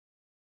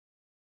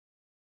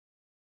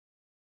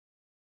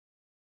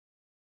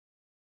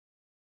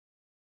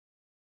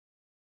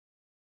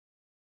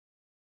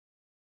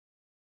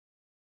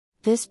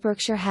This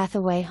Berkshire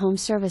Hathaway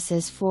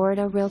HomeServices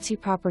Florida Realty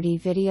property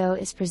video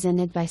is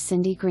presented by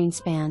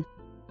Greenspan.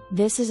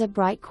 This is a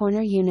bright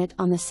corner unit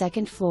on the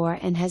second floor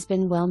and has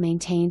been well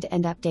maintained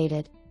and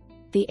updated.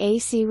 The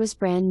AC was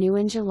brand new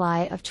in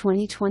July of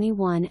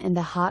 2021 and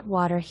the hot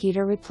water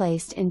heater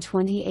replaced in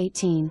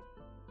 2018.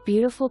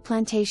 Beautiful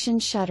plantation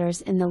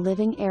shutters in the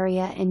living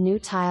area and new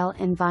tile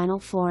and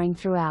vinyl flooring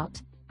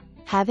throughout.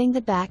 Having the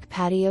back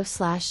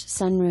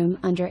patio/sunroom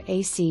under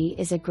AC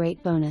is a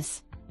great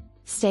bonus.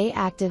 Stay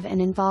active and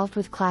involved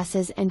with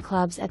classes and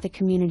clubs at the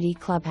community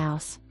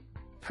clubhouse.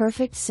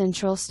 Perfect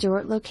central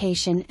Stuart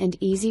location and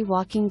easy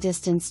walking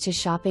distance to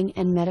shopping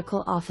and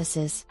medical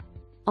offices.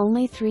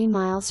 Only 3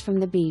 miles from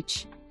the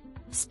beach.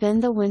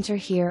 Spend the winter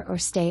here or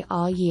stay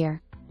all year.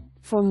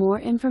 For more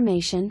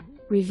information,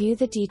 review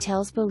the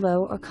details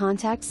below or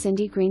contact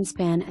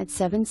Greenspan at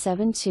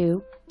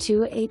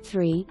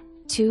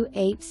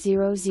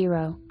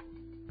 772-283-2800.